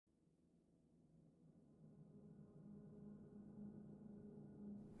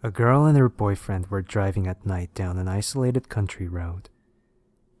A girl and her boyfriend were driving at night down an isolated country road.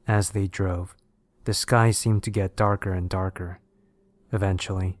 As they drove, the sky seemed to get darker and darker.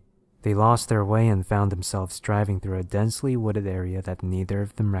 Eventually, they lost their way and found themselves driving through a densely wooded area that neither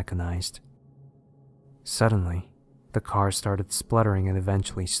of them recognized. Suddenly, the car started spluttering and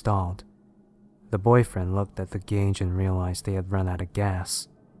eventually stalled. The boyfriend looked at the gauge and realized they had run out of gas.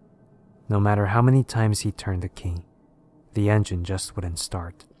 No matter how many times he turned the key, the engine just wouldn't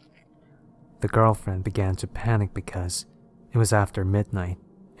start. The girlfriend began to panic because it was after midnight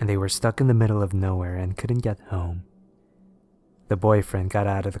and they were stuck in the middle of nowhere and couldn't get home. The boyfriend got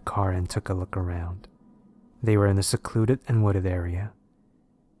out of the car and took a look around. They were in a secluded and wooded area.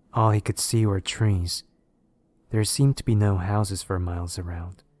 All he could see were trees. There seemed to be no houses for miles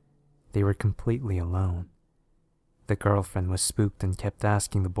around. They were completely alone. The girlfriend was spooked and kept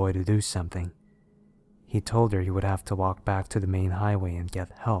asking the boy to do something. He told her he would have to walk back to the main highway and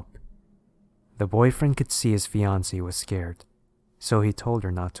get help. The boyfriend could see his fiancée was scared, so he told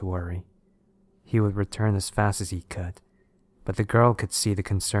her not to worry. He would return as fast as he could, but the girl could see the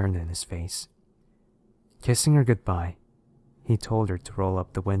concern in his face. Kissing her goodbye, he told her to roll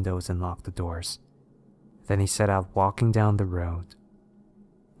up the windows and lock the doors. Then he set out walking down the road.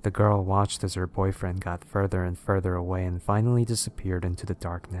 The girl watched as her boyfriend got further and further away and finally disappeared into the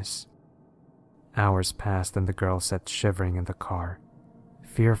darkness. Hours passed and the girl sat shivering in the car,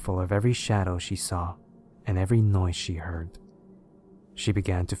 fearful of every shadow she saw and every noise she heard. She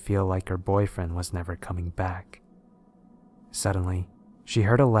began to feel like her boyfriend was never coming back. Suddenly, she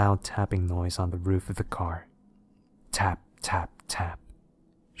heard a loud tapping noise on the roof of the car. Tap, tap, tap.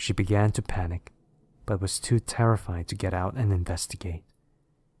 She began to panic, but was too terrified to get out and investigate.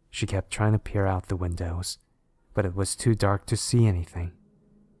 She kept trying to peer out the windows, but it was too dark to see anything.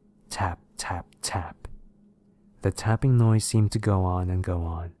 Tap, tap, tap. The tapping noise seemed to go on and go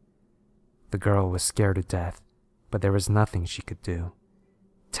on. The girl was scared to death, but there was nothing she could do.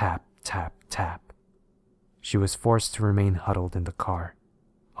 Tap, tap, tap. She was forced to remain huddled in the car,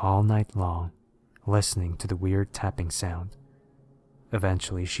 all night long, listening to the weird tapping sound.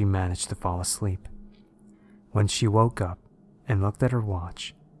 Eventually, she managed to fall asleep. When she woke up and looked at her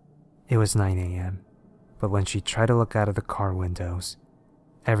watch, it was 9 a.m., but when she tried to look out of the car windows,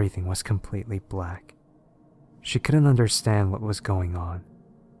 everything was completely black. She couldn't understand what was going on.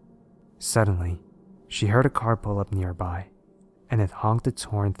 Suddenly, she heard a car pull up nearby, and it honked its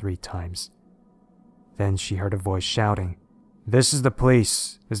horn 3 times. Then she heard a voice shouting, "This is the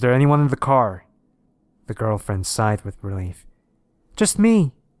police. Is there anyone in the car?" The girlfriend sighed with relief. "Just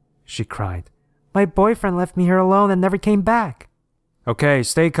me," she cried. "My boyfriend left me here alone and never came back." "Okay,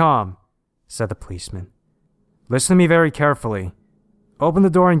 stay calm," said the policeman. "Listen to me very carefully. Open the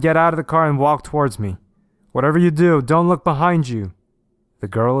door and get out of the car and walk towards me. Whatever you do, don't look behind you." The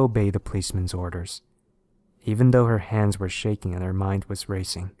girl obeyed the policeman's orders. Even though her hands were shaking and her mind was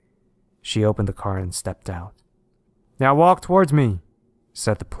racing, she opened the car and stepped out. "Now walk towards me,"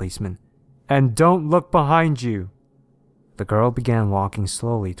 said the policeman, "and don't look behind you." The girl began walking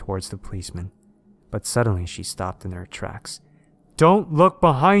slowly towards the policeman, but suddenly she stopped in her tracks. "Don't look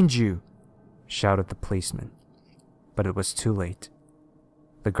behind you," shouted the policeman. But it was too late.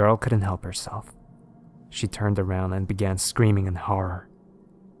 The girl couldn't help herself. She turned around and began screaming in horror.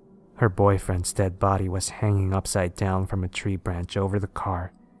 Her boyfriend's dead body was hanging upside down from a tree branch over the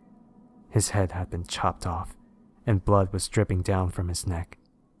car. His head had been chopped off, and blood was dripping down from his neck,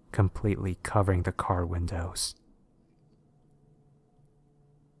 completely covering the car windows.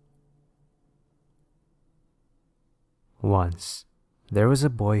 Once, there was a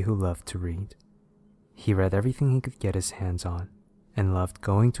boy who loved to read. He read everything he could get his hands on, and loved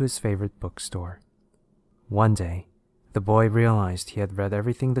going to his favorite bookstore. One day, the boy realized he had read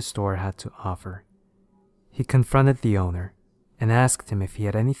everything the store had to offer. He confronted the owner and asked him if he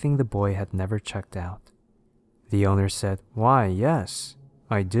had anything the boy had never checked out. The owner said, "Why, yes,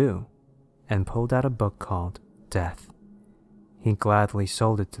 I do," and pulled out a book called Death. He gladly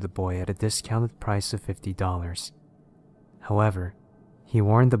sold it to the boy at a discounted price of $50. However, he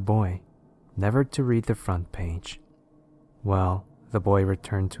warned the boy never to read the front page. Well, the boy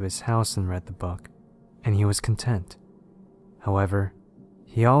returned to his house and read the book, and he was content. However,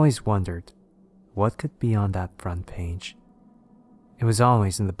 he always wondered what could be on that front page. It was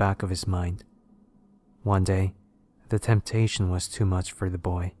always in the back of his mind. One day, the temptation was too much for the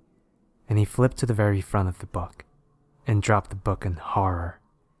boy, and he flipped to the very front of the book and dropped the book in horror.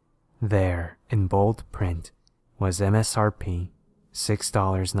 There, in bold print, was MSRP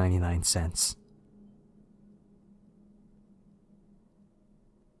 $6.99.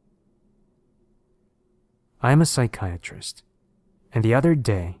 I am a psychiatrist. And the other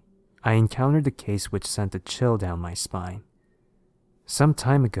day, I encountered a case which sent a chill down my spine. Some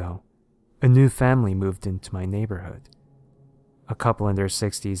time ago, a new family moved into my neighborhood. A couple in their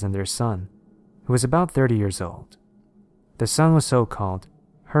 60s and their son, who was about 30 years old. The son was so-called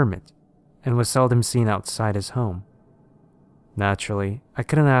hermit and was seldom seen outside his home. Naturally, I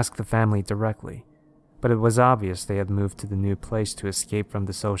couldn't ask the family directly, but it was obvious they had moved to the new place to escape from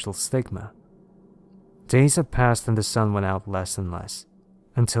the social stigma. Days had passed and the son went out less and less,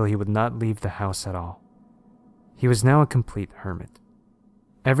 until he would not leave the house at all. He was now a complete hermit.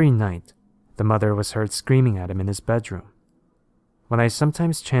 Every night, the mother was heard screaming at him in his bedroom. When I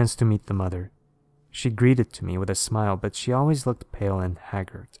sometimes chanced to meet the mother, she greeted to me with a smile, but she always looked pale and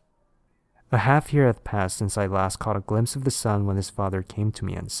haggard. A half year had passed since I last caught a glimpse of the son when his father came to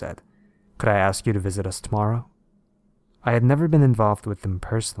me and said, "Could I ask you to visit us tomorrow?" I had never been involved with him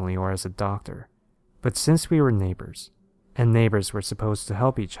personally or as a doctor, but since we were neighbors, and neighbors were supposed to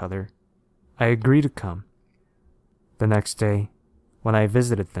help each other, I agreed to come. The next day, when I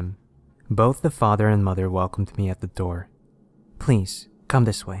visited them, both the father and mother welcomed me at the door. "Please, come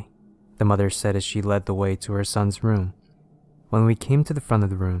this way," the mother said as she led the way to her son's room. When we came to the front of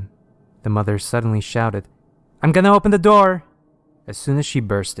the room, the mother suddenly shouted, "I'm gonna open the door!" As soon as she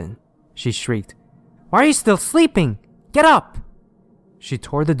burst in, she shrieked, "Why are you still sleeping? Get up!" She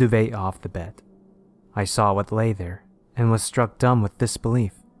tore the duvet off the bed. I saw what lay there and was struck dumb with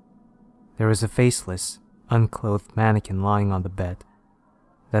disbelief. There was a faceless, unclothed mannequin lying on the bed.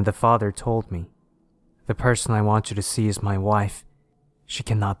 Then the father told me, "The person I want you to see is my wife. She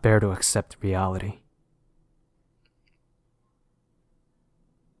cannot bear to accept reality."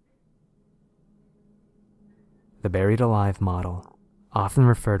 The buried alive model, often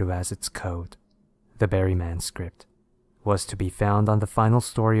referred to as its code, the Berryman script, was to be found on the final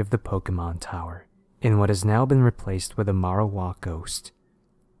story of the Pokemon Tower, in what has now been replaced with a Marowak ghost.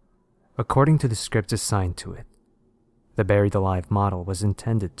 According to the script assigned to it, the buried alive model was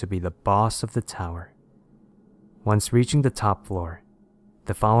intended to be the boss of the tower. Once reaching the top floor,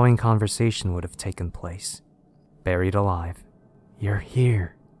 the following conversation would have taken place. Buried alive. "You're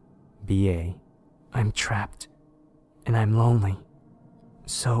here. BA. I'm trapped. And I'm lonely.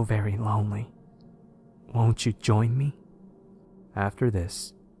 So very lonely. Won't you join me?" After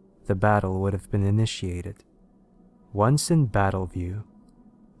this, the battle would have been initiated. Once in battle view,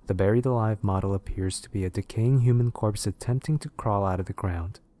 the buried alive model appears to be a decaying human corpse attempting to crawl out of the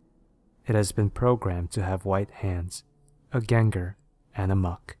ground. It has been programmed to have white hands, a Gengar, and a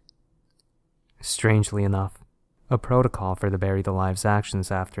Muck. Strangely enough, a protocol for the buried alive's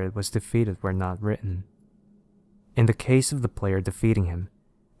actions after it was defeated were not written. In the case of the player defeating him,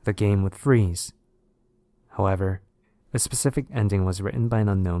 the game would freeze. However, a specific ending was written by an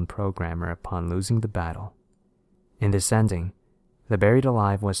unknown programmer upon losing the battle. In this ending, the buried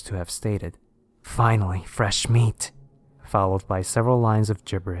alive was to have stated, "Finally, fresh meat," followed by several lines of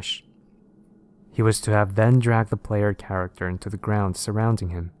gibberish. He was to have then dragged the player character into the ground surrounding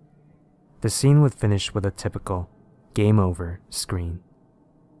him. The scene would finish with a typical "Game over" screen.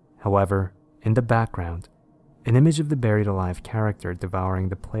 However, in the background, an image of the buried alive character devouring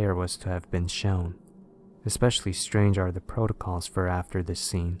the player was to have been shown. Especially strange are the protocols for after this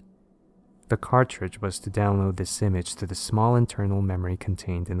scene. The cartridge was to download this image to the small internal memory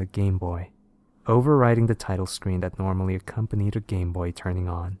contained in the Game Boy, overriding the title screen that normally accompanied a Game Boy turning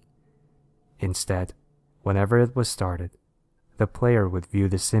on. Instead, whenever it was started, the player would view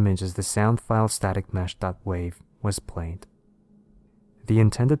this image as the sound file static mesh.wave was played. The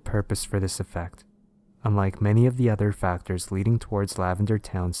intended purpose for this effect, unlike many of the other factors leading towards Lavender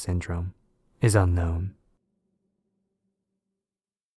Town syndrome, is unknown.